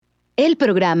El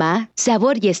programa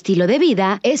Sabor y Estilo de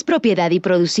Vida es propiedad y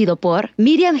producido por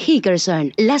Miriam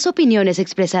Hickerson. Las opiniones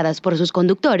expresadas por sus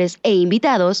conductores e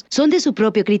invitados son de su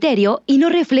propio criterio y no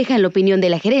reflejan la opinión de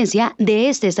la gerencia de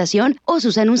esta estación o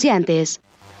sus anunciantes.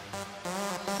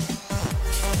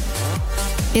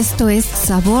 Esto es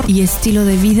Sabor y Estilo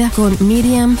de Vida con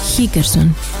Miriam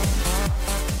Hickerson.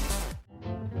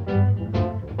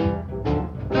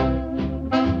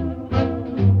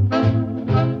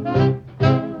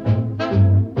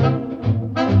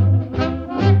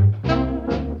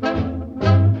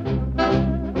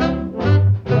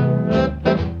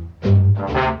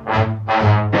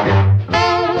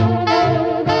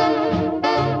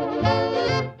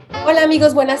 Hola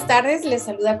amigos, buenas tardes. Les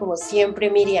saluda como siempre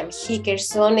Miriam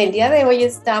Hickerson. El día de hoy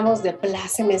estamos de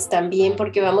plácemes también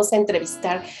porque vamos a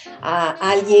entrevistar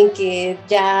a alguien que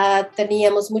ya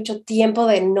teníamos mucho tiempo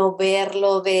de no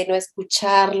verlo, de no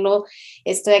escucharlo.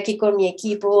 Estoy aquí con mi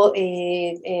equipo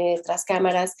tras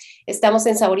cámaras. Estamos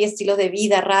en Sabor y Estilo de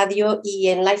Vida Radio y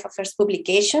en Life Affairs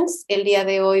Publications. El día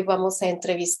de hoy vamos a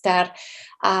entrevistar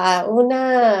a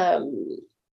una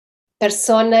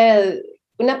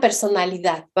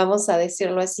personalidad, vamos a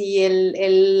decirlo así.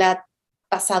 Él ha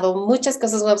pasado muchas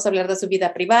cosas, vamos a hablar de su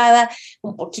vida privada,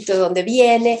 un poquito de dónde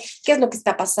viene, qué es lo que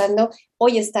está pasando.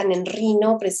 Hoy están en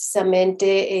Reno,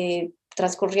 precisamente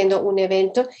transcurriendo un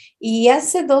evento, y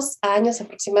hace 2 años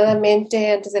aproximadamente,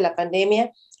 antes de la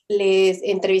pandemia, les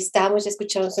entrevistamos, ya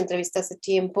escuchamos su entrevista hace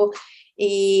tiempo,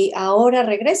 y ahora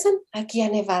regresan aquí a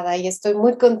Nevada, y estoy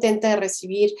muy contenta de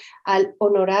recibir al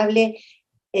honorable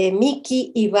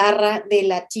Miki Ibarra de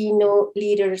Latino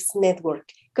Leaders Network.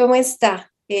 ¿Cómo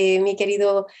está, mi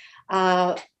querido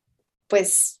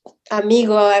pues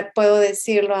amigo? Puedo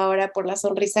decirlo ahora por la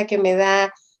sonrisa que me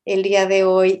da el día de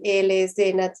hoy. Él es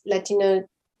de Latino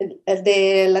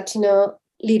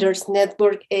Leaders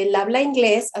Network. Él habla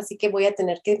inglés, así que voy a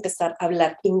tener que empezar a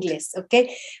hablar inglés, ¿ok?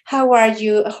 How are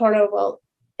you, honorable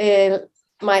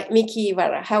Miki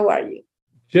Ibarra? How are you?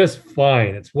 Just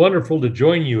fine. It's wonderful to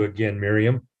join you again,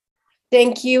 Miriam.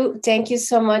 Thank you. Thank you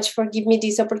so much for giving me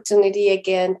this opportunity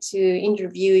again to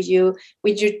interview you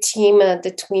with your team.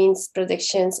 The Twins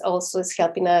Productions also is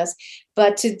helping us.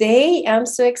 But today I'm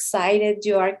so excited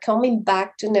you are coming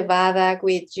back to Nevada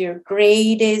with your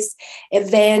greatest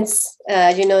events,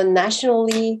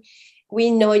 nationally. We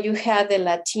know you have the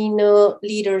Latino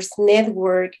Leaders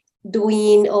Network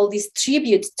doing all these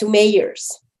tributes to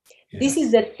mayors. Yes. This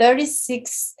is the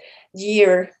 36th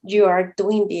year you are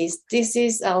doing this. This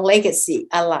is a legacy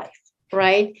alive,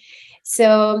 right?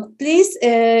 So please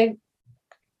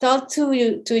talk to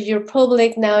your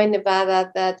public now in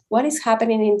Nevada that what is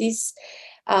happening in this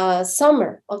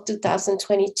summer of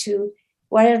 2022.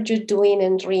 What are you doing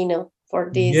in Reno for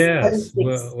this? Yes,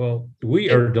 well, we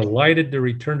are delighted to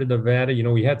return to Nevada. You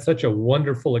know, we had such a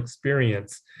wonderful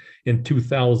experience in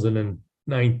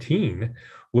 2019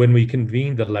 when we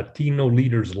convened the Latino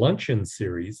Leaders Luncheon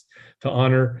Series to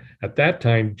honor, at that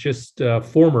time, just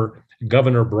former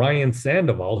Governor Brian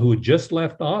Sandoval, who had just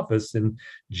left office in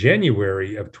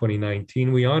January of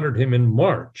 2019. We honored him in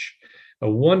March, a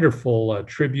wonderful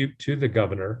tribute to the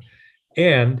governor.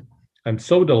 And I'm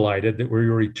so delighted that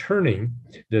we're returning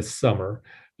this summer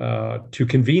to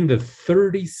convene the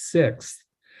 36th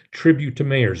Tribute to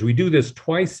Mayors. We do this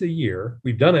twice a year.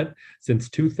 We've done it since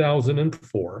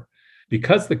 2004.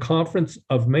 Because the Conference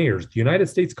of Mayors, the United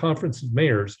States Conference of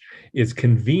Mayors, is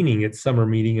convening its summer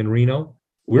meeting in Reno,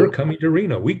 we're coming to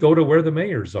Reno. We go to where the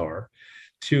mayors are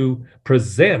to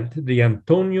present the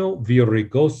Antonio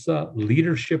Villaraigosa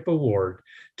Leadership Award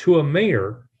to a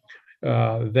mayor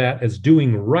that is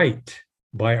doing right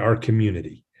by our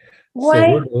community. What? So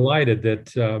we're delighted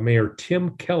that Mayor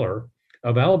Tim Keller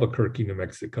of Albuquerque, New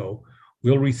Mexico,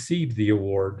 will receive the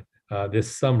award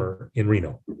this summer in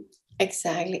Reno.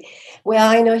 Exactly. Well,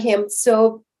 I know him.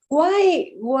 So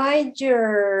why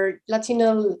your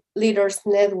Latino Leaders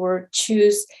Network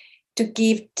choose to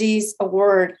give this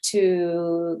award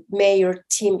to Mayor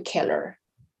Tim Keller?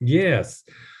 Yes.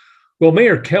 Well,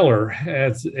 Mayor Keller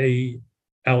has an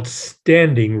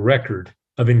outstanding record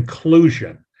of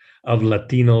inclusion of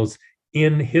Latinos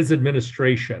in his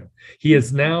administration. He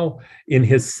is now in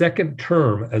his second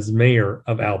term as mayor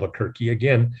of Albuquerque.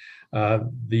 Again,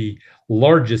 the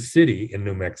largest city in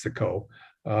New Mexico.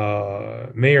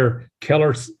 Mayor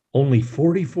Keller's only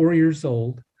 44 years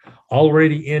old,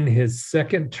 already in his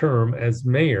second term as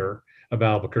mayor of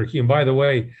Albuquerque. And by the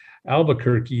way,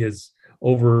 Albuquerque is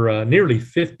over nearly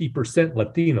 50%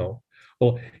 Latino.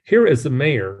 Well, here is a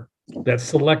mayor that's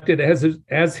selected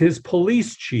as his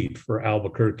police chief for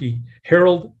Albuquerque,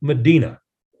 Harold Medina,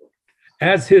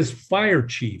 as his fire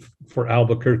chief for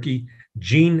Albuquerque,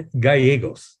 Gene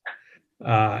Gallegos,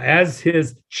 as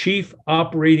his chief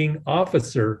operating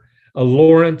officer,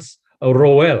 Lawrence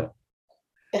Roel.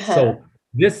 So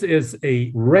this is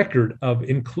a record of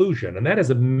inclusion, and that is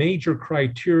a major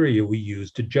criteria we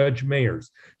use to judge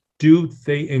mayors. Do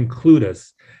they include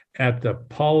us at the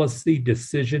policy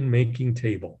decision-making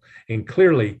table? And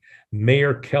clearly,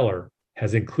 Mayor Keller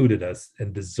has included us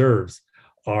and deserves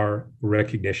our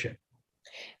recognition.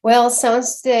 Well,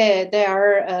 sounds they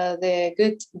are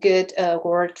the good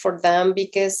word for them,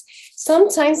 because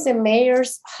sometimes the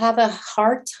mayors have a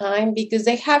hard time because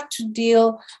they have to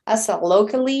deal as a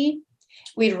locally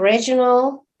with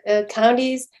regional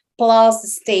counties plus the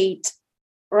state,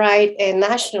 right, and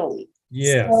nationally.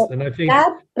 Yes, so and I think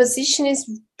that position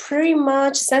is pretty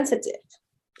much sensitive.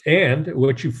 And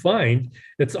what you find,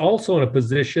 it's also in a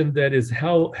position that is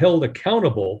held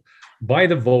accountable by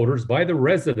the voters, by the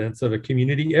residents of a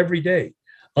community every day.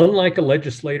 Unlike a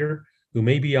legislator who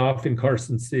may be off in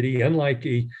Carson City, unlike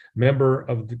a member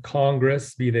of the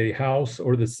Congress, be they House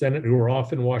or the Senate, who are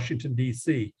off in Washington,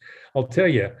 D.C., I'll tell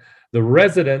you, the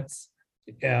residents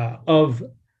of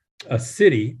a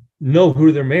city know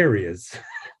who their mayor is.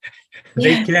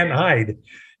 They can't hide.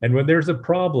 And when there's a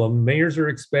problem, mayors are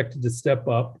expected to step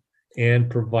up and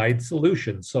provide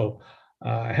solutions. So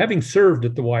having served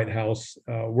at the White House,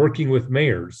 working with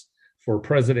mayors for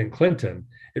President Clinton,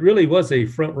 it really was a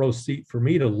front row seat for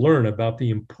me to learn about the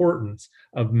importance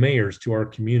of mayors to our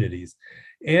communities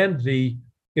and the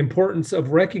importance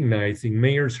of recognizing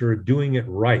mayors who are doing it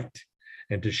right,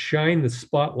 and to shine the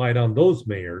spotlight on those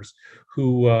mayors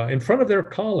who, in front of their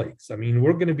colleagues, I mean,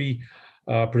 we're going to be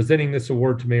presenting this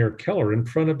award to Mayor Keller in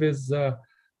front of his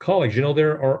colleagues. You know,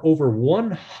 there are over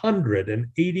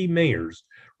 180 mayors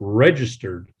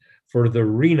registered for the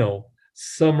Reno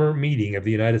summer meeting of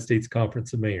the United States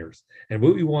Conference of Mayors. And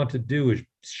what we want to do is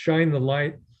shine the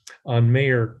light on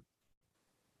Mayor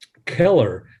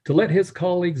Keller to let his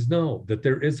colleagues know that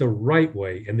there is a right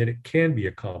way and that it can be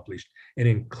accomplished, and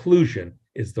inclusion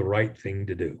is the right thing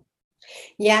to do.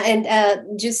 Yeah,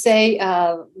 and you say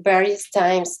various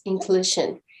times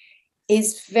inclusion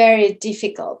is very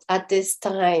difficult at these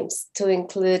times to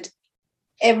include.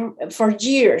 For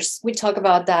years, we talk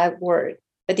about that word,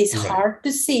 but it's hard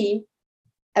to see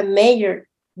a mayor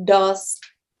does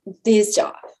this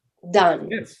job done.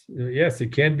 Yes,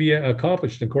 it can be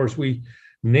accomplished. Of course, we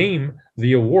name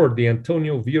the award the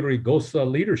Antonio Villaraigosa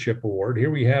Leadership Award.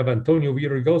 Here we have Antonio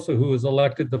Villaraigosa, who was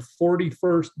elected the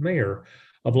 41st mayor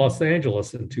of Los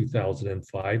Angeles in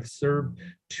 2005, served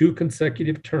 2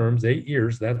 consecutive terms, 8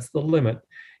 years, that's the limit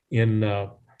in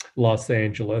Los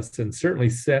Angeles, and certainly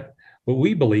set what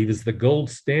we believe is the gold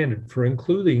standard for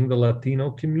including the Latino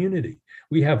community.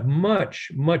 We have much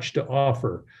to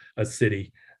offer a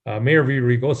city. Mayor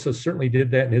Villaraigosa certainly did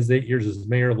that in his 8 years as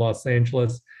mayor of Los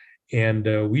Angeles,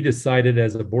 and we decided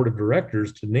as a board of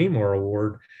directors to name our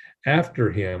award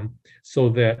after him so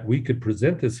that we could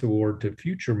present this award to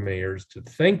future mayors to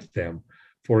thank them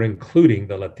for including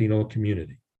the Latino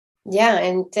community. Yeah,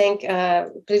 and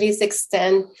please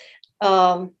extend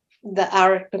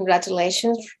our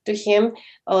congratulations to him.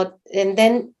 And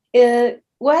then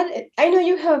what I know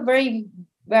you have very,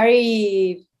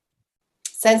 very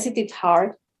sensitive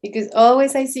heart, because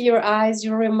always I see your eyes,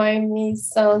 you remind me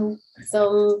some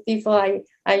people I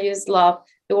just love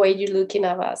the way you're looking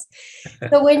at us.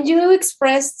 So when you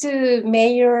express to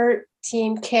Mayor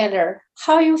Tim Keller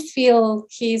how you feel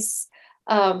his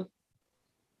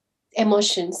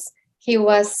emotions, he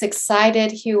was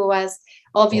excited, he was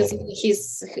obviously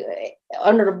he's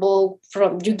honorable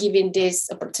from you giving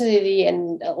this opportunity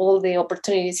and all the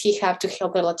opportunities he have to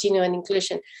help the Latino and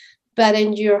inclusion. But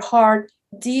in your heart,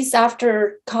 this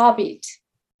after COVID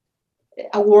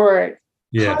award,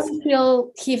 how do you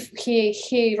feel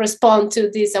he respond to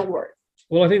this award?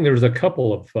 Well, I think there's a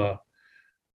couple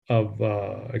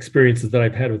of experiences that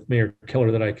I've had with Mayor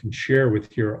Keller that I can share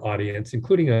with your audience,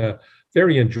 including a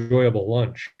very enjoyable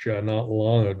lunch not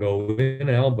long ago in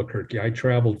Albuquerque. I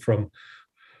traveled from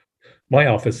my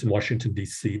office in Washington,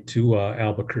 D.C. to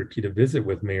Albuquerque to visit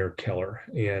with Mayor Keller.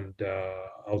 And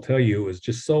I'll tell you, it was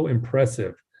just so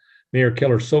impressive. Mayor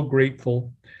Keller, so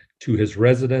grateful to his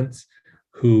residents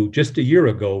who just a year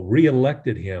ago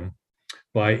reelected him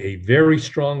by a very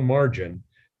strong margin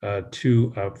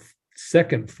to a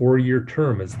second 4-year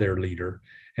term as their leader.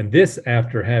 And this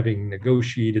after having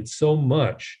navigated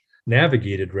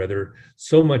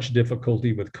so much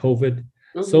difficulty with COVID,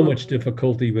 so much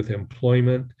difficulty with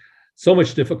employment, so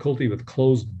much difficulty with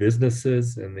closed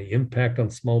businesses and the impact on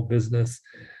small business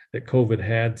that COVID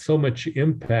had, so much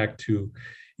impact to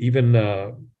even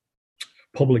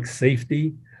public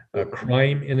safety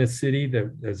crime in a city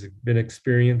that has been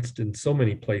experienced in so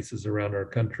many places around our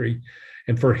country.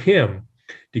 And for him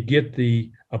to get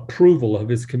the approval of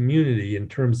his community in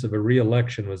terms of a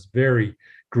re-election was very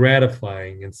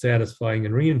gratifying and satisfying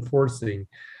and reinforcing,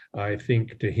 I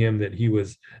think, to him that he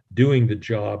was doing the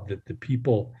job that the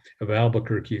people of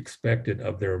Albuquerque expected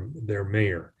of their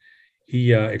mayor.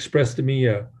 He expressed to me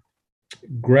a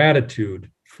gratitude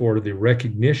for the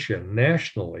recognition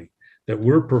nationally that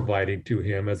we're providing to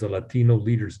him as a Latino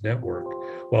Leaders Network.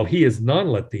 While he is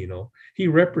non-Latino, he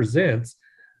represents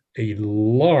a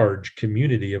large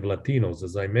community of Latinos.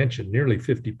 As I mentioned, nearly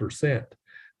 50%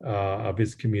 of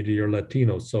his community are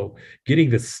Latinos. So getting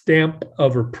the stamp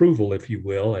of approval, if you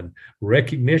will, and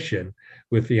recognition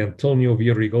with the Antonio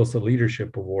Villaraigosa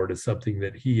Leadership Award is something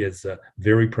that he is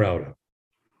very proud of.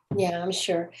 Yeah, I'm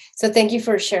sure. So thank you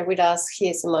for sharing with us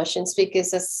his emotions,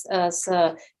 because as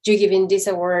you giving this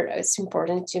award, it's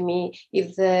important to me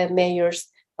if the mayor's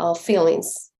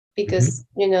feelings, because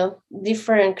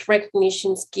different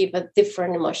recognitions give a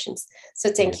different emotions. So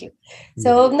thank you.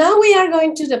 So now we are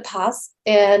going to the past,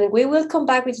 and we will come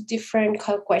back with a different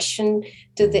question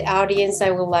to the audience.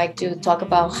 I would like to talk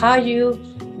about how you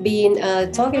been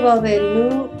talking about the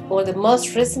new or the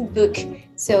most recent book.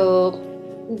 So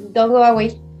don't go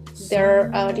away, their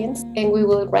audience, and we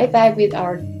will right back with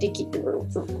our Mickey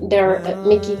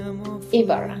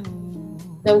Ibarra.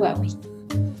 Don't go away.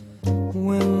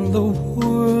 When the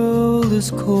world is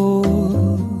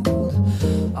cold,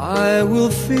 I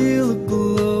will feel a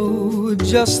glow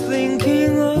just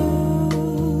thinking of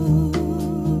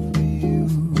you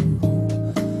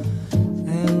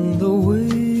and the way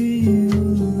you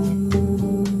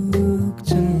look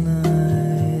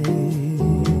tonight.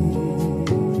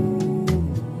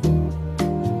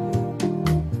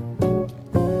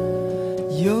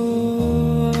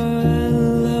 You're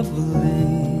lovely,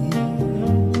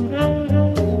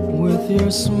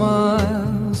 your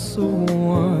smile so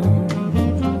warm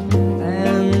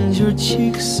and your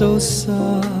cheeks so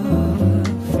soft.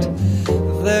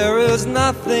 There is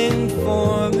nothing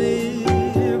for me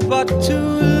but to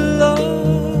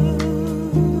love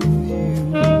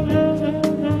you,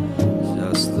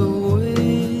 just the way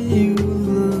you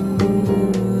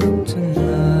look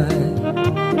tonight.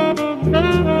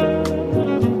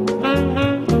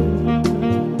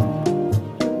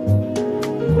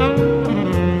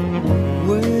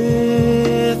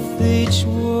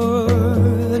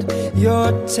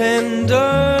 Your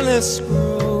tenderness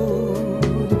grows,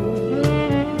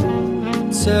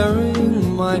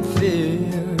 tearing my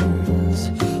fears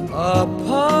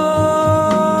apart.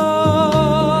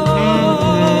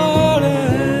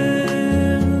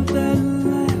 And that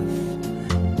laugh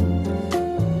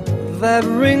that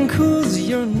wrinkles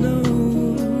your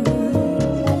nose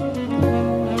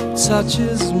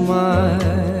touches my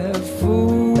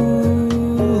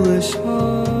foolish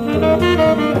heart.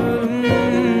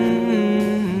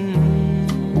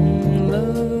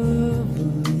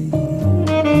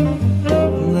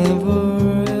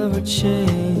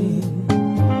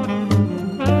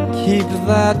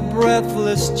 That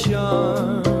breathless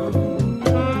charm,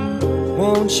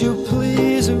 won't you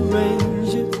please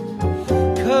arrange it,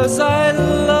 'cause I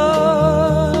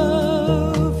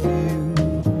love you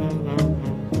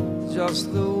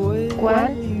just the way.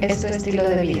 ¿Cuál es tu estilo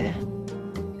de vida?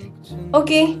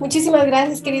 Ok, muchísimas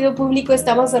gracias, querido público.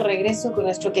 Estamos de regreso con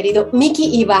nuestro querido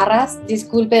Mickey Ibarra.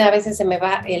 Disculpen, a veces se me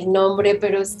va el nombre,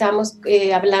 pero estamos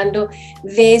hablando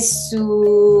de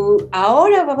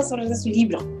ahora vamos a hablar de su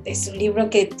libro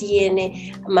que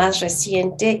tiene más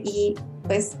reciente, y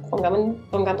pues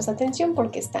pongamos atención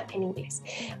porque está en inglés.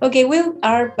 Ok, we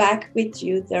are back with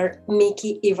you there,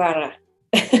 Mickey Ibarra.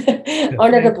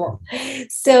 Honorable.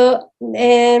 So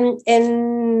in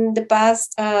the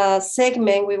past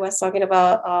segment, we was talking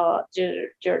about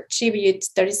your tribute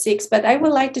 36, but I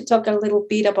would like to talk a little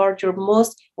bit about your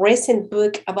most recent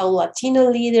book about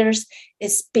Latino leaders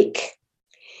speak.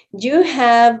 You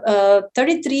have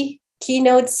 33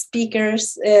 keynote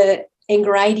speakers in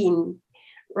writing,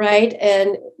 right?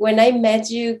 And when I met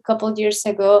you a couple of years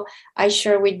ago, I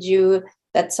shared with you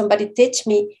that somebody teach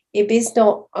me, if it's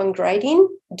not on writing,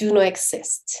 do not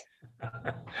exist.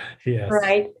 Yes.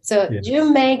 Right? So yes.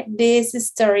 You make these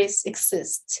stories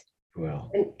exist,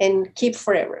 well, and keep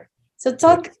forever. So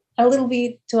talk a little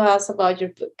bit to us about your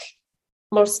book,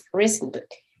 most recent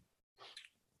book.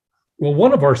 Well,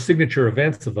 one of our signature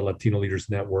events of the Latino Leaders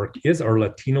Network is our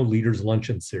Latino Leaders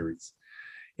Luncheon Series.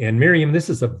 And Miriam, this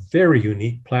is a very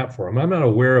unique platform. I'm not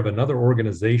aware of another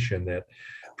organization that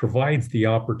provides the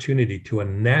opportunity to a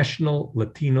national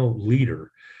Latino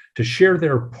leader to share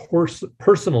their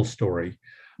personal story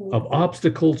of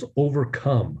obstacles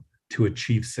overcome to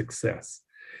achieve success.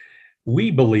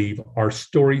 We believe our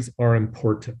stories are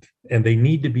important and they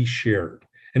need to be shared.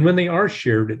 And when they are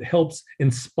shared, it helps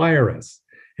inspire us,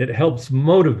 it helps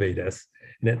motivate us,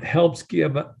 and it helps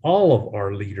give all of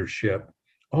our leadership,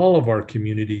 all of our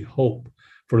community hope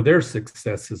for their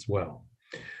success as well.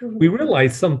 We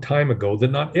realized some time ago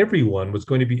that not everyone was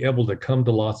going to be able to come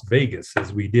to Las Vegas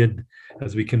as we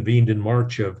convened in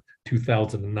March of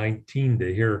 2019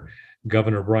 to hear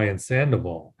Governor Brian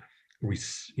Sandoval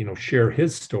share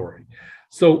his story.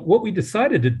 So what we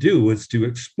decided to do is to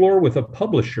explore with a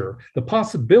publisher the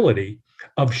possibility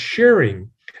of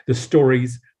sharing the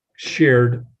stories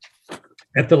shared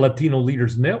at the Latino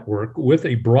Leaders Network with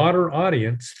a broader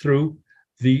audience through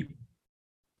the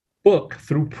book,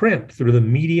 through print, through the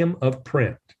medium of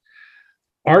print.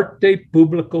 Arte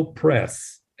Público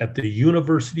Press at the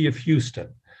University of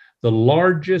Houston, the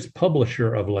largest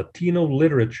publisher of Latino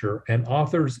literature and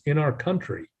authors in our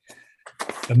country,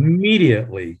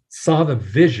 immediately saw the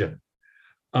vision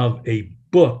of a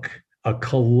book, a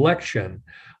collection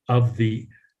of the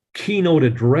keynote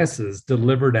addresses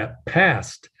delivered at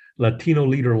past Latino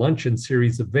Leader Luncheon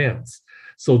Series events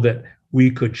so that we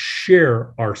could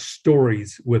share our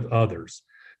stories with others.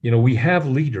 We have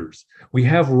leaders, we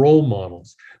have role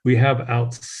models, we have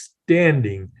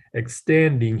outstanding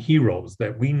heroes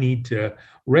that we need to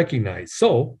recognize.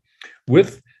 So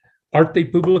with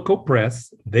Arte Público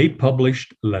Press, they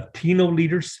published Latino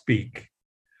Leaders Speak,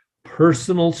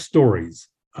 Personal Stories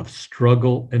of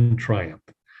Struggle and Triumph.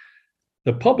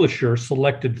 The publisher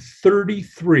selected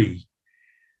 33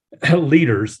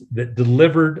 leaders that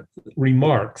delivered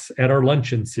remarks at our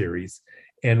luncheon series,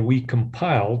 and we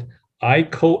compiled, I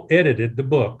co-edited the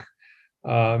book,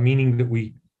 meaning that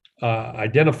we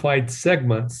identified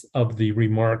segments of the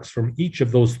remarks from each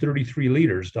of those 33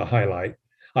 leaders to highlight.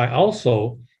 I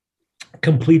also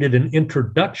completed an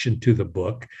introduction to the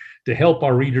book to help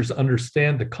our readers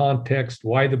understand the context,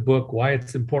 why the book, why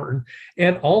it's important,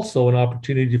 and also an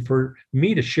opportunity for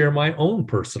me to share my own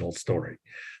personal story.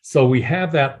 So we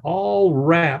have that all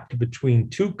wrapped between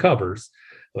two covers,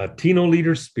 Latino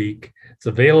Leaders Speak. It's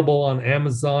available on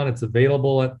Amazon. It's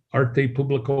available at Arte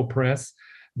Público Press,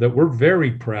 that we're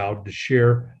very proud to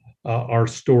share our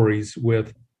stories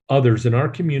with others in our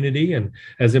community, and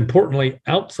as importantly,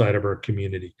 outside of our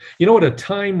community. At a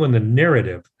time when the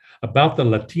narrative about the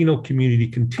Latino community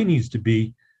continues to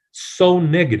be so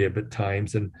negative at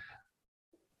times and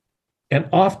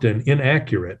often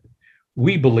inaccurate,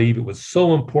 we believe it was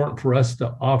so important for us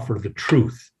to offer the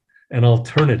truth, an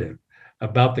alternative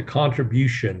about the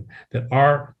contribution that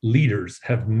our leaders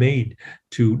have made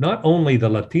to not only the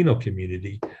Latino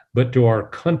community, but to our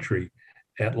country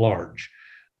at large.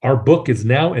 Our book is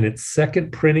now in its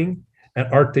second printing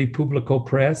at Arte Público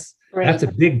Press. Right. That's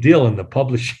a big deal in the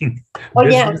publishing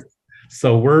business. Yeah.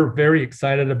 So we're very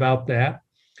excited about that.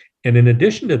 And in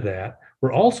addition to that,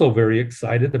 we're also very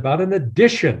excited about an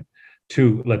addition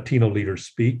to Latino Leaders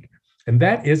Speak, and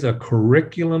that is a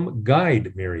curriculum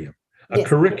guide, Miriam, a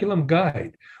curriculum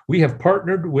guide. We have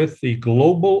partnered with the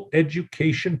Global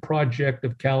Education Project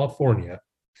of California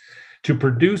to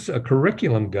produce a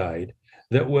curriculum guide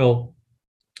that will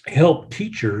help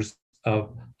teachers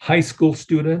of high school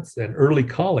students and early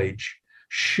college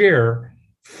share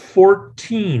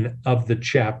 14 of the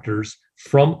chapters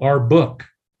from our book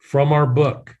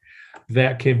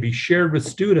that can be shared with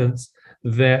students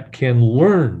that can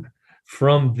learn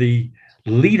from the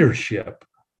leadership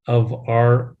of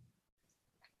our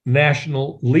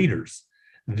national leaders.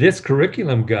 This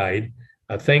curriculum guide,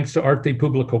 thanks to Arte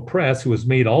Público Press, who has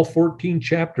made all 14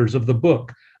 chapters of the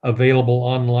book available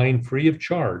online free of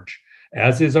charge,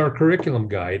 as is our curriculum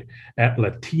guide at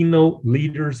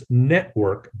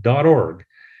LatinoLeadersNetwork.org.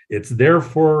 It's there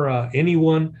for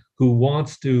anyone who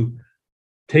wants to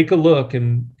take a look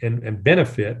and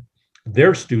benefit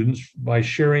their students by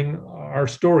sharing our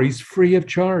stories free of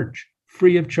charge.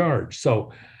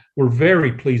 So we're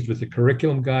very pleased with the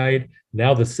curriculum guide,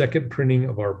 now the second printing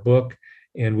of our book,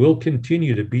 and we'll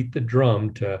continue to beat the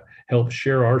drum to help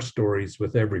share our stories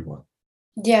with everyone.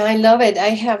 Yeah, I love it. I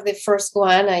have the first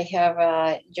one. I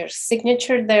have your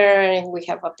signature there, and we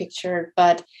have a picture.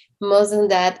 But most than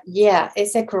that,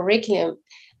 it's a curriculum.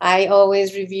 I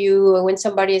always review when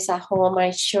somebody is at home.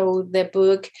 I show the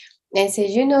book and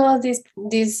say,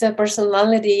 this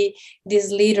personality, this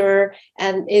leader,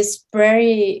 and it's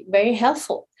very, very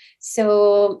helpful.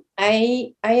 So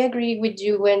I agree with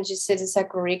you when you said it's a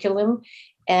curriculum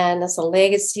and as a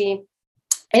legacy.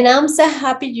 And I'm so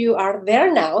happy you are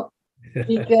there now.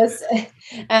 Because,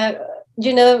 as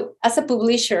a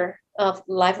publisher, of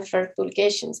Life Affairs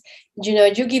publications.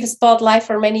 You give a spotlight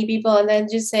for many people, and then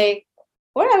you say,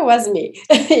 where was me?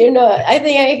 I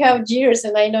think I have years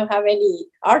and I don't have any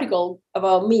article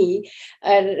about me.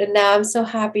 And now I'm so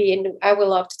happy, and I will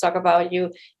love to talk about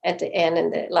you at the end in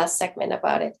the last segment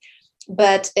about it.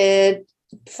 But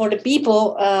for the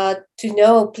people to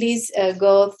know, please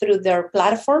go through their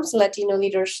platforms, Latino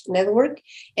Leaders Network,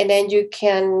 and then you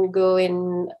can go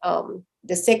in.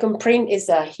 The second print is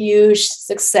a huge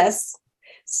success.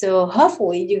 So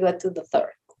hopefully you go to the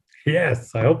third.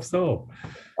 Yes, I hope so.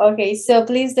 Okay, so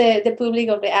please, the public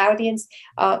of the audience,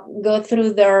 go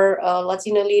through their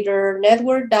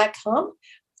LatinoLeaderNetwork.com,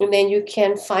 and then you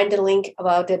can find the link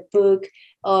about the book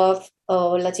of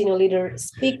Latino Leader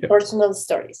Speak Personal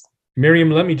Stories.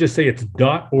 Miriam, let me just say it's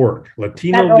 .org,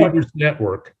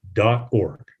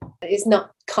 LatinoLeadersNetwork.org. It's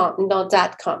not .com,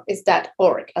 it's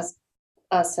 .org, as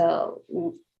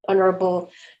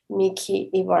Honorable Miki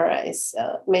Ibarra is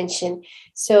mentioned.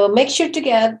 So make sure to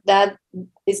get that.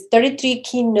 It's 33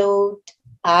 keynote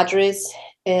address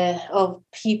of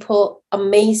people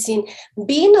amazing.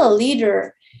 Being a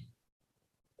leader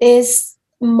is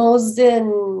most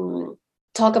than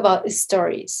talk about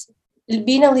stories.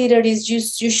 Being a leader is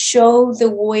just you show the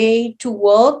way to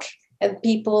walk and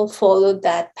people follow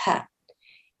that path.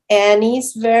 And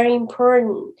it's very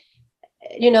important.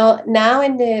 Now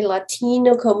in the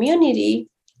Latino community,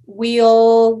 we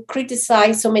all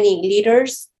criticize so many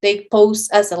leaders. They pose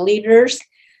as leaders.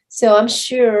 So I'm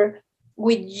sure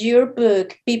with your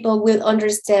book, people will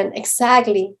understand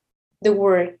exactly the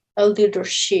word of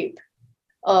leadership,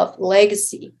 of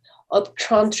legacy, of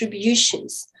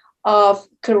contributions, of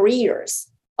careers,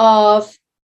 of,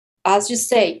 as you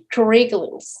say,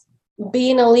 curriculums.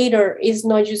 Being a leader is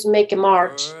not just make a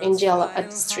march and yell at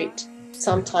the street.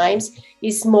 Sometimes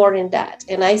it's more than that.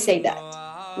 And I say that,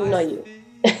 not you.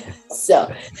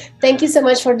 So thank you so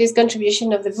much for this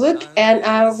contribution of the book. And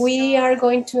we are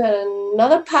going to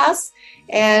another pass.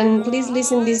 And please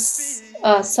listen this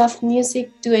soft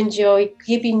music to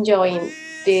keep enjoying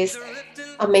this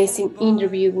amazing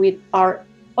interview with our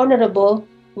Honorable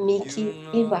Miki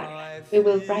Ibarra. We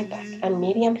will be right back. I'm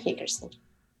Miriam Hickerson.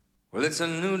 Well, it's a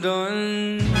new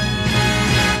dawn.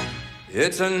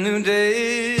 It's a new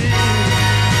day.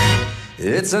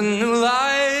 It's a new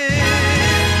life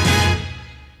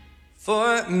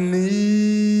for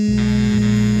me.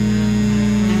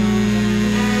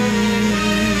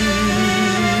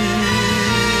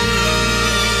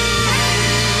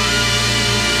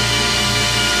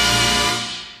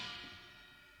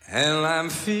 And I'm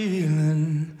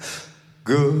feeling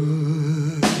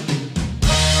good.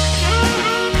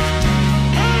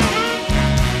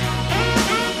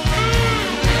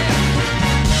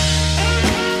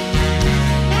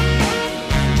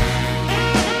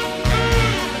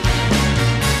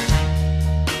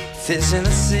 Fish in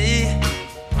the sea,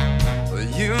 well,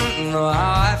 you know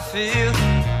how I feel.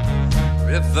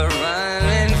 River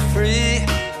running free,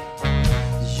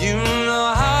 you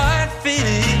know how I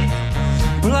feel.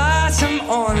 Blossom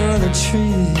on the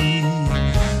tree,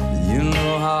 you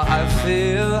know how I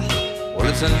feel. Well,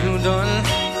 it's a new dawn,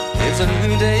 it's a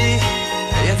new day,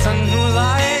 it's a new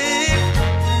life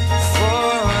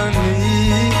for me.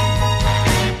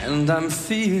 And I'm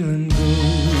feeling good.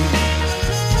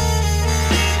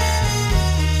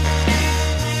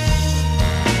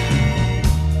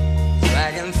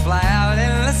 Fly out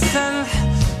in the sun,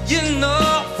 you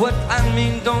know what I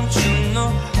mean, don't you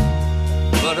know?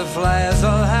 Butterflies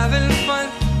all having fun,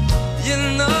 you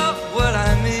know what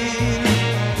I mean.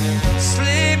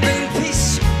 Sleep in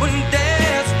peace when day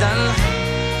is done,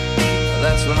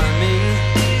 that's what I mean.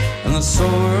 And the soul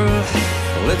world,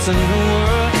 well, it's a new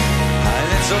world, and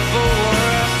it's a full world.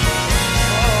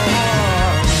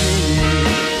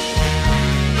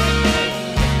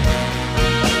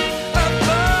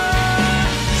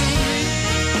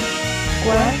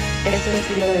 Es el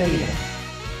estilo de vida.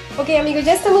 Ok, amigos,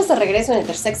 ya estamos de regreso en el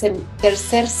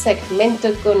tercer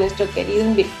segmento con nuestro querido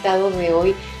invitado de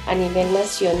hoy a nivel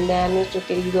nacional, nuestro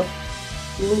querido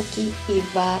Miki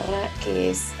Ibarra, que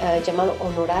es llamado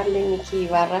Honorable Miki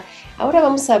Ibarra. Ahora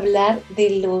vamos a hablar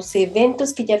de los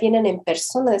eventos que ya vienen en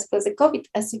persona después de COVID,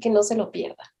 así que no se lo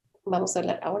pierda. Vamos a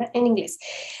hablar ahora en inglés.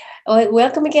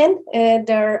 Welcome again,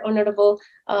 dear Honorable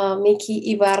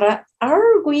Miki Ibarra.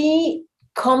 Are we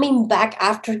coming back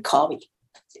after COVID?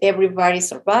 Everybody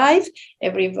survived,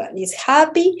 everybody's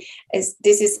happy.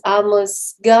 This is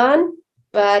almost gone,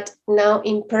 but now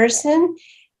in person,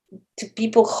 to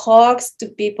people hugs, to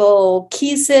people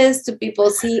kisses, to people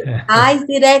see eyes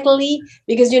directly,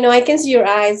 because I can see your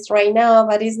eyes right now,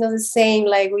 but it's not the same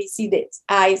like we see the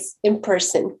eyes in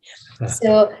person.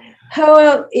 So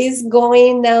How is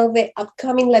going now the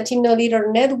upcoming Latino Leader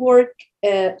Network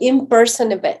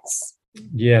in-person events?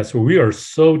 Yes, well, we are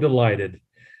so delighted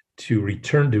to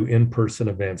return to in-person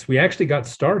events. We actually got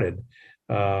started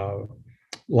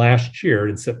last year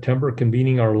in September,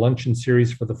 convening our luncheon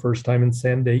series for the first time in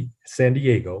San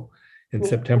Diego in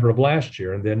September of last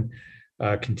year, and then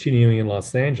continuing in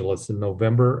Los Angeles in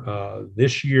November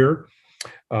this year.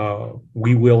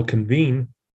 We will convene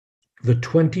the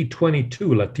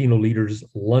 2022 Latino Leaders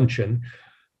Luncheon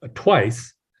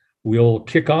twice. We'll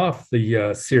kick off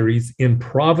the series in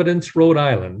Providence, Rhode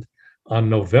Island on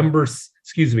September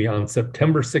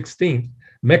 16th,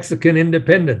 Mexican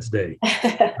Independence Day,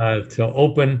 to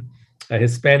open a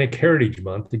Hispanic Heritage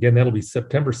Month. Again, that'll be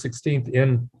September 16th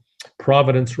in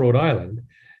Providence, Rhode Island.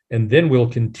 And then we'll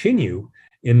continue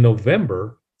in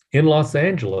November in Los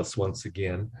Angeles once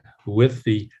again with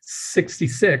the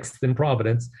 66th in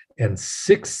Providence and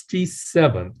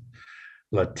 67th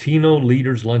Latino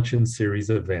Leaders Luncheon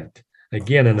Series event.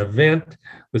 Again, an event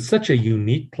with such a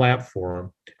unique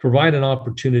platform to provide an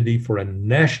opportunity for a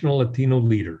national Latino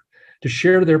leader to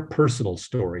share their personal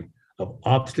story of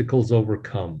obstacles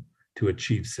overcome to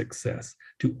achieve success,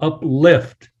 to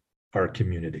uplift our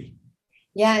community.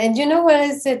 Yeah, and you know what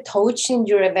is a touch in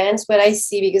your events, what I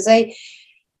see, because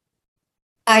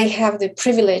I have the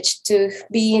privilege to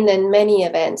be in many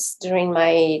events during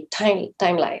my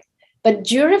timeline. But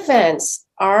your events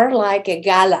are like a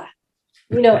gala.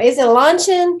 You know, it's a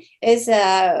luncheon, it's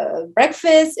a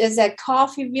breakfast, it's a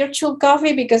coffee, virtual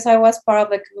coffee, because I was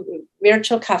part of the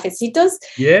virtual cafecitos.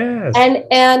 Yes. And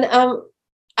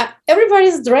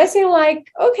everybody's dressing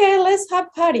like, okay, let's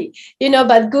have party, you know,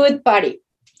 but good party.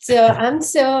 So I'm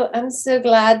so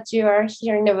glad you are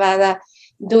here in Nevada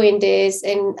doing this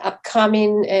and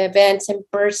upcoming events in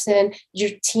person.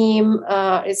 Your team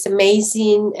is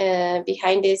amazing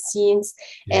behind the scenes,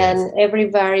 yes. And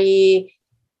everybody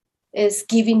is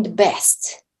giving the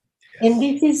best. Yes. And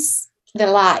this is the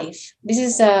life. This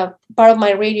is a part of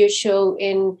my radio show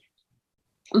in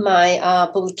my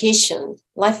publication.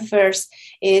 Life Affairs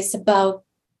is about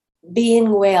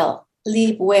being well,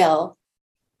 live well,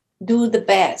 do the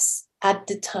best at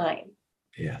the time.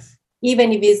 Yes.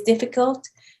 Even if it's difficult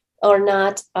or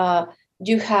not,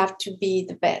 you have to be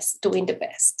the best, doing the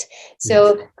best.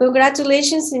 So yes.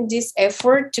 Congratulations in this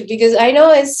effort, because I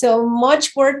know it's so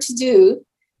much work to do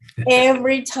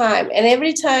every time. And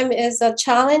every time is a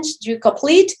challenge you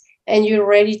complete and you're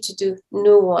ready to do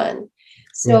new one.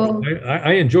 So well,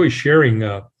 I enjoy sharing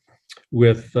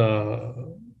with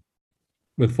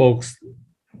folks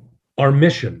our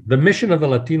mission. The mission of the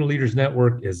Latino Leaders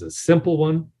Network is a simple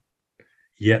one,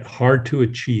 yet hard to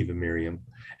achieve, Miriam,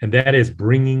 and that is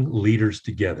bringing leaders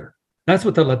together. That's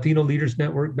what the Latino Leaders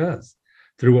Network does.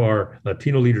 Through our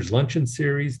Latino Leaders Luncheon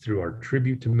series, through our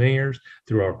Tribute to Mayors,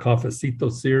 through our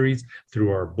Cafecito series,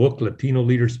 through our book, Latino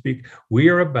Leaders Speak, we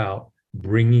are about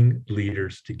bringing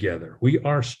leaders together. We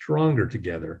are stronger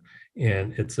together.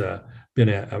 And it's been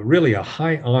a really a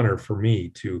high honor for me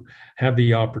to have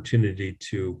the opportunity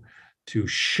to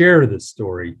share the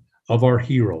story of our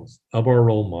heroes, of our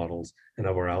role models, and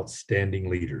of our outstanding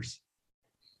leaders.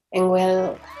 And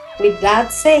well, with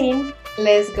that saying,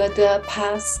 let's go to a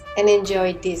pause and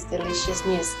enjoy this delicious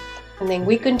music. And then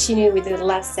we continue with the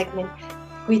last segment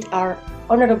with our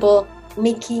Honorable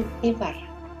Mickey Ibarra.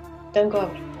 Don't go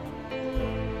away.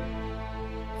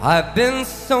 I've been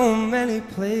so many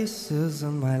places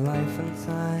in my life and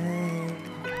time.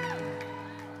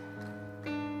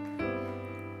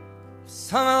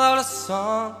 Sung a lot of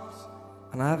songs,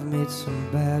 and I've made some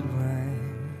bad rhymes.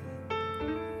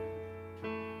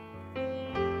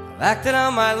 I've acted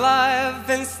out my life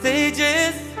in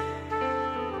stages,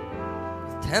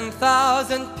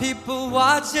 10,000 people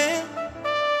watching.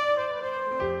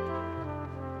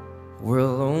 We're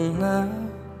alone now,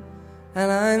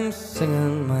 and I'm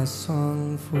singing my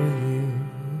song for you.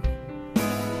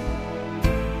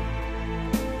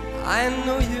 I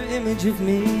know your image of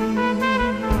me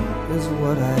is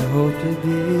what I hope to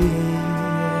be.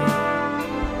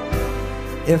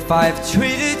 If I've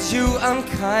treated you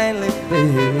unkindly,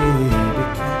 baby,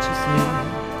 can't you see?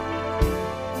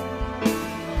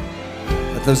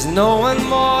 But there's no one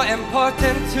more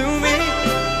important to me.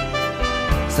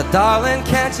 So darling,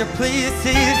 can't you please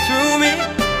see through me?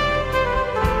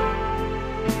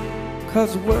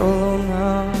 'Cause we're alone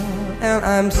now, and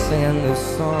I'm singing this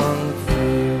song for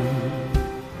you.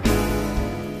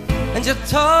 And you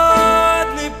taught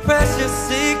me precious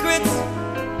secrets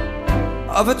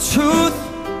of a truth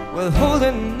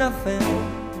withholding nothing.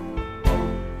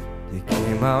 You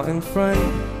came out in front,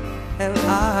 and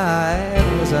I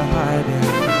was a hiding.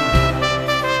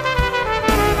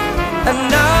 And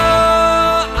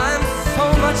now I'm so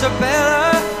much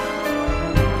better.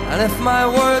 And if my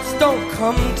words don't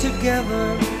come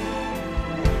together,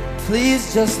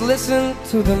 please just listen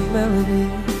to the melody,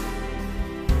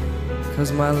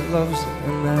 'cause my love's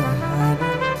in there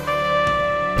hiding.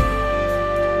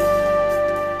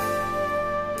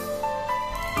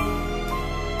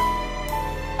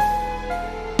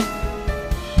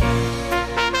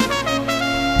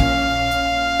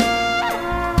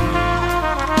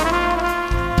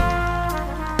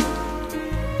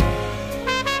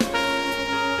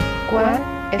 ¿Cuál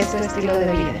es tu estilo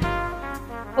de vida?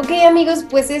 Ok, amigos,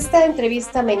 pues esta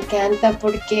entrevista me encanta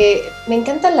porque me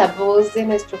encanta la voz de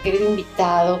nuestro querido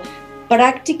invitado,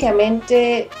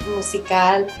 prácticamente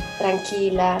musical,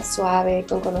 tranquila, suave,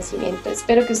 con conocimiento.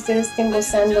 Espero que ustedes estén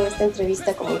gozando de esta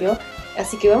entrevista como yo,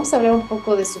 así que vamos a hablar un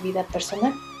poco de su vida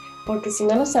personal, porque si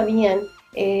no lo sabían,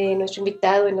 nuestro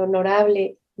invitado, el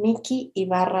honorable Mickey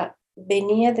Ibarra,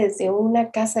 venía desde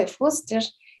una casa de foster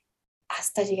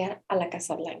hasta llegar a la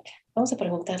Casa Blanca. Vamos a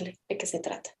preguntarle de qué se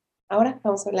trata. Ahora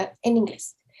vamos a hablar en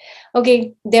inglés.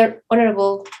 Okay, dear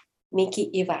Honorable Mickey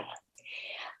Ibarra,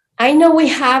 I know we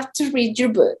have to read your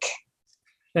book.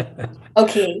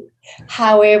 Okay,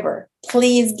 however,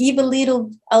 please give a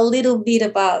little bit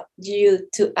about you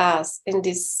to us in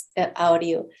this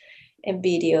audio and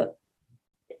video.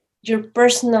 Your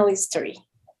personal history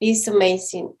is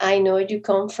amazing. I know you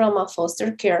come from a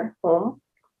foster care home,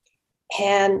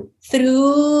 and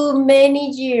through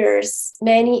many years,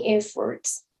 many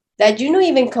efforts, that you don't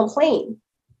even complain,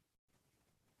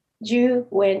 you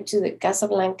went to the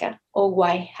Casablanca or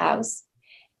White House,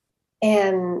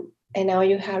 and now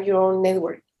you have your own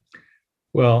network.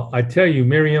 Well, I tell you,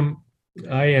 Miriam,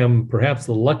 I am perhaps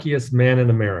the luckiest man in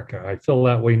America. I feel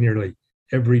that way nearly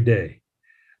every day.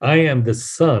 I am the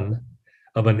son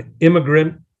of an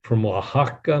immigrant from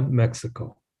Oaxaca,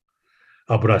 Mexico,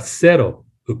 a bracero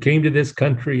who came to this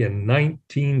country in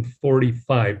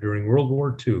 1945 during World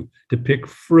War II to pick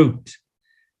fruit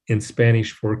in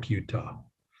Spanish Fork, Utah.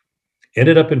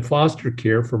 Ended up in foster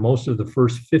care for most of the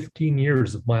first 15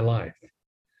 years of my life.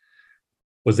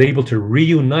 Was able to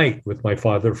reunite with my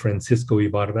father, Francisco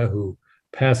Ibarra, who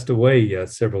passed away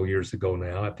several years ago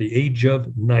now at the age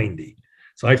of 90.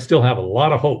 So I still have a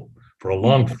lot of hope for a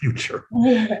long future.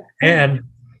 And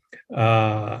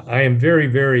I am very,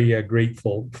 very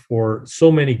grateful for so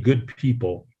many good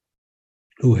people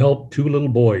who helped two little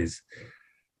boys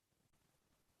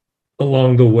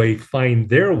along the way find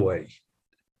their way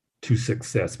to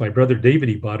success. My brother David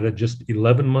Ibarra, just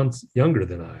 11 months younger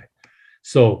than I.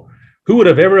 So who would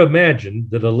have ever imagined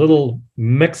that a little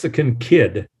Mexican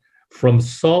kid from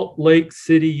Salt Lake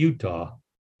City, Utah,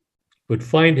 would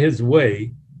find his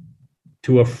way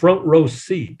to a front row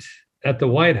seat at the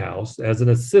White House as an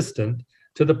assistant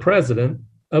to the President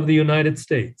of the United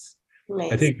States.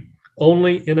 Amazing. I think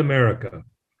only in America.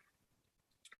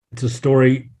 It's a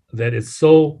story that is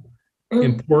so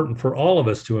important for all of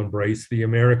us to embrace, the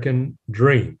American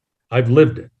dream. I've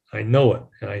lived it. I know it.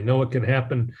 And I know it can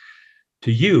happen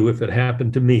to you if it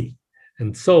happened to me.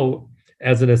 And so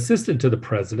as an assistant to the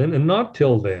president, and not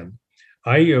till then,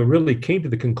 I really came to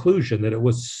the conclusion that it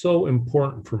was so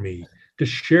important for me to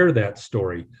share that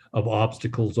story of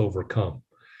obstacles overcome.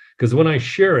 Because when I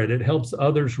share it, it helps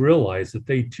others realize that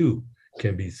they too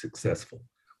can be successful.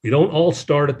 We don't all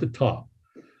start at the top.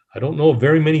 I don't know of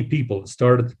very many people that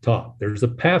start at the top. There's a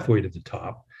pathway to the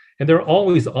top, and there are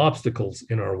always obstacles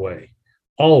in our way,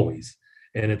 always.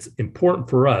 And it's important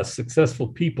for us, successful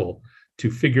people, to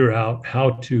figure out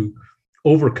how to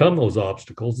overcome those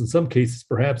obstacles, in some cases,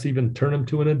 perhaps even turn them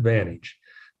to an advantage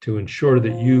to ensure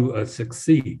that you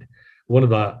succeed. One of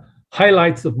the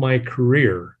highlights of my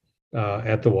career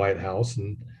at the White House,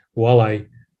 and while I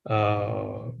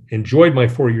enjoyed my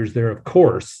 4 years there, of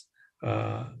course,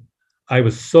 I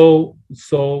was so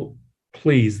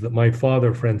pleased that my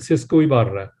father, Francisco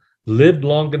Ibarra, lived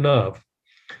long enough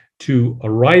to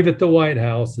arrive at the White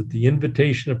House at the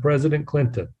invitation of President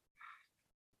Clinton,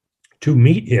 to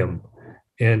meet him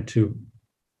and to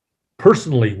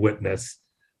personally witness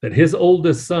that his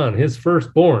oldest son, his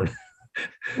firstborn,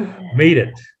 made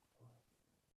it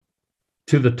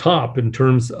to the top in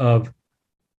terms of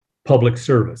public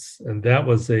service. And that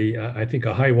was I think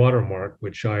a high watermark,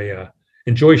 which I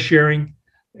enjoy sharing.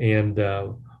 And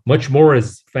much more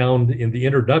is found in the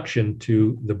introduction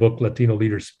to the book, Latino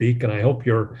Leaders Speak. And I hope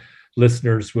your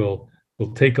listeners will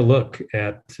take a look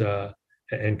at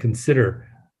and consider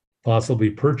possibly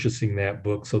purchasing that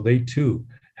book so they too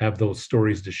have those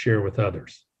stories to share with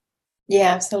others.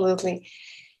 Yeah, absolutely.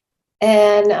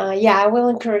 And I will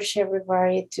encourage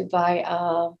everybody to buy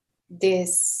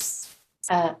this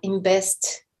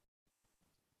Invest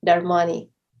their money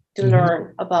to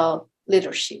learn about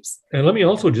leaderships. And let me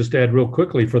also just add real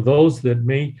quickly, for those that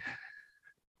may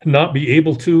not be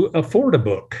able to afford a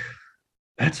book,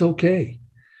 that's okay.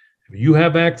 If you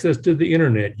have access to the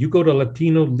internet, you go to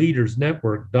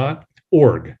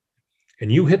LatinoLeadersNetwork.org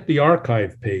and you hit the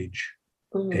archive page,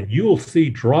 and you'll see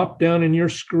drop down in your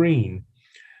screen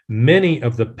many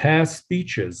of the past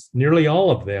speeches. Nearly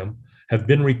all of them have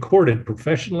been recorded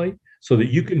professionally so that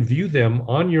you can view them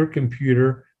on your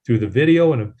computer through the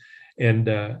video. And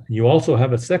you also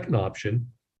have a second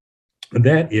option, and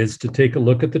that is to take a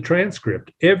look at the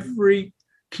transcript. Every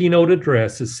keynote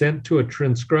address is sent to a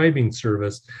transcribing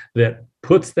service that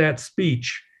puts that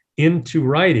speech into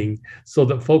writing so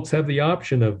that folks have the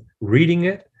option of reading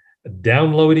it,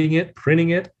 downloading it, printing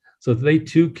it, so that they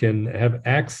too can have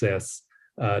access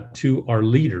to our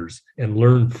leaders and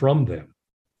learn from them.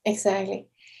 Exactly.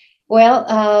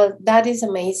 Well, that is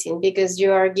amazing, because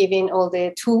you are giving all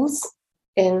the tools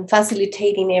and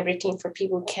facilitating everything for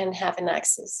people who can have an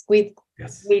access with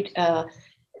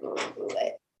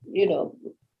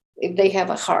if they have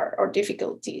a hard or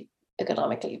difficulty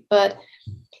economically. But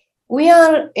we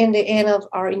are in the end of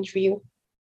our interview.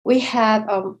 We have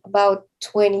about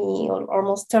 20 or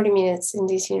almost 30 minutes in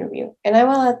this interview. And I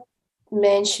want to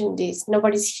mention this.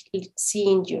 Nobody's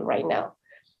seeing you right now,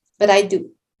 but I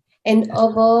do. And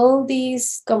of all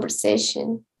these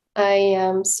conversation, I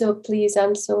am so pleased,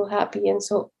 I'm so happy and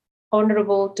so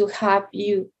honorable to have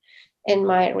you in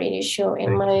my radio show,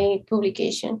 in my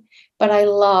publication. But I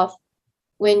love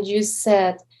when you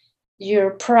said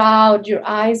you're proud, your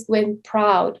eyes went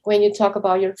proud when you talk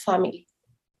about your family.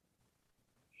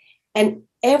 And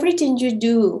everything you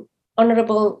do,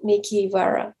 Honorable Mickey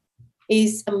Ibarra,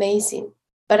 is amazing.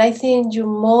 But I think your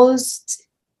most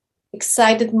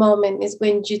excited moment is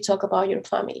when you talk about your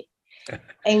family.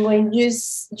 And when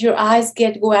your eyes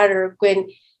get water when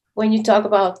you talk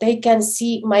about they can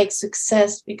see my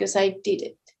success because I did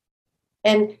it.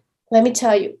 And let me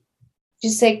tell you,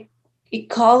 you say it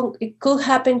could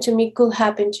happen to me, could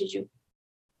happen to you.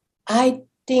 I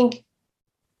think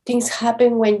things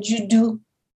happen when you do,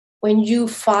 when you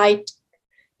fight.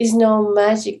 It's no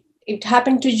magic. It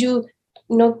happened to you.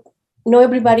 No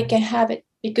everybody can have it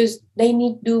because they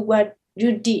need to do what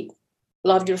you did.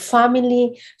 Love your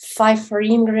family, fight for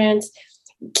immigrants,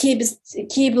 keep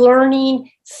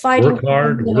learning, fighting.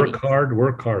 Work hard.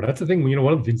 That's the thing,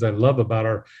 one of the things I love about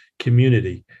our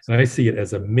community, and I see it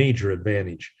as a major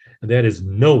advantage, and that is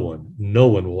no one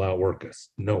will outwork us.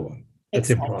 No one. That's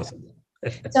impossible.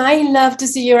 So I love to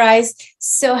see your eyes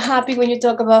so happy when you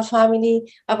talk about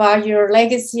family, about your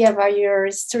legacy, about your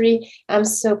history. I'm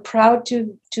so proud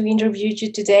to interview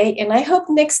you today. And I hope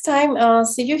next time I'll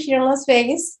see you here in Las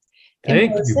Vegas.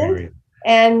 Thank you, Miriam.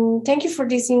 And thank you for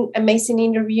this amazing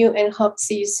interview, and hope to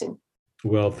see you soon.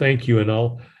 Well, thank you. And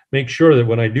I'll make sure that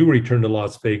when I do return to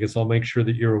Las Vegas, I'll make sure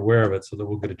that you're aware of it so that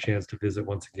we'll get a chance to visit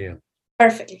once again.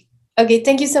 Perfectly. Okay,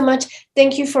 thank you so much.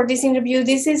 Thank you for this interview.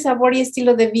 This is Sabor y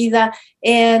Estilo de Vida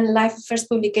and Life First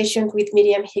publication with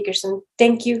Miriam Hickerson.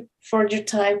 Thank you for your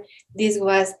time. This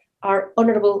was our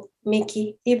Honorable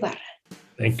Mickey Ibarra.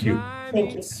 Thank you.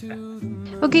 Thank you.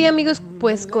 Ok, amigos,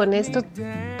 pues con esto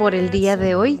por el día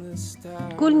de hoy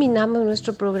culminamos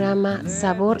nuestro programa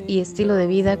Sabor y Estilo de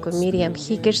Vida con Miriam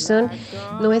Hickerson.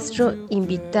 Nuestro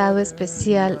invitado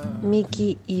especial,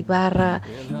 Mickey Ibarra.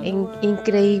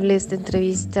 Increíble esta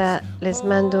entrevista. Les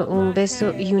mando un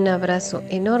beso y un abrazo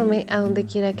enorme a donde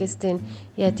quiera que estén.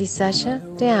 Y a ti, Sasha,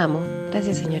 te amo.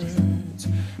 Gracias, señores.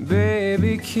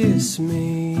 Baby, kiss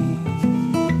me.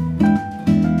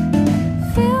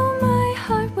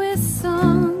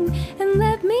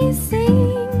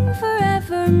 Sing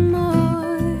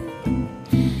forevermore.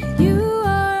 You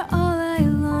are all I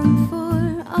long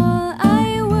for, all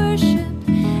I worship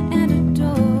and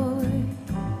adore.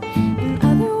 In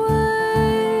other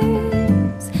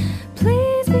words,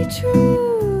 please be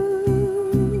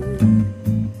true.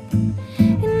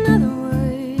 In other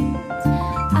words,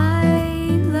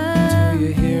 I love you. Do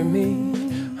you hear me?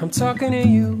 I'm talking to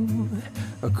you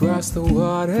across the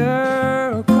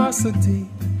water, across the deep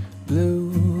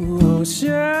blue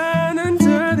ocean,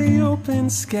 under the open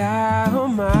sky. Oh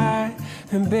my,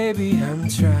 and baby, I'm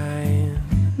trying.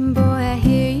 Boy, I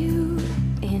hear you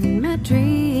in my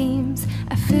dreams.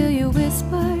 I feel you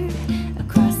whisper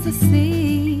across the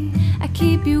sea. I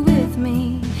keep you with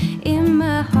me in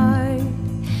my heart.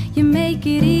 You make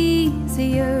it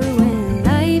easier when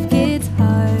life gets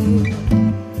hard.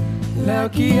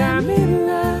 Lucky I'm in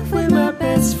love with my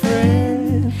best friend.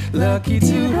 Lucky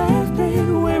to have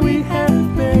been where we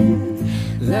have been.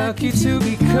 Lucky to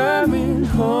be coming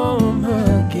home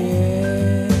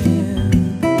again.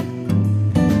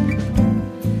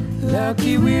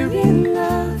 Lucky we're in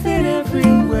love in every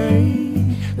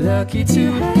way. Lucky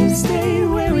to have stayed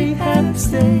where we have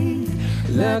stayed.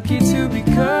 Lucky to be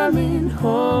coming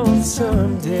home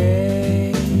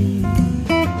someday.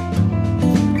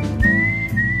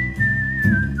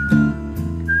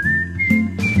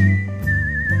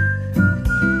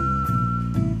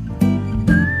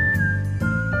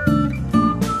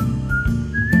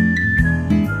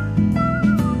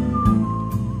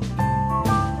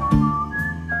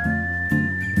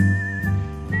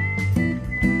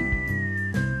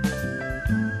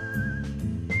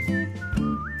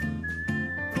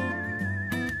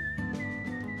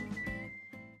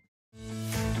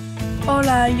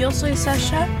 Hola, yo soy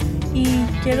Sasha y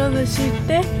quiero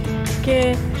decirte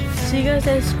que sigas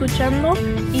escuchando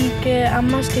y que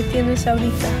amas que tienes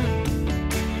ahorita.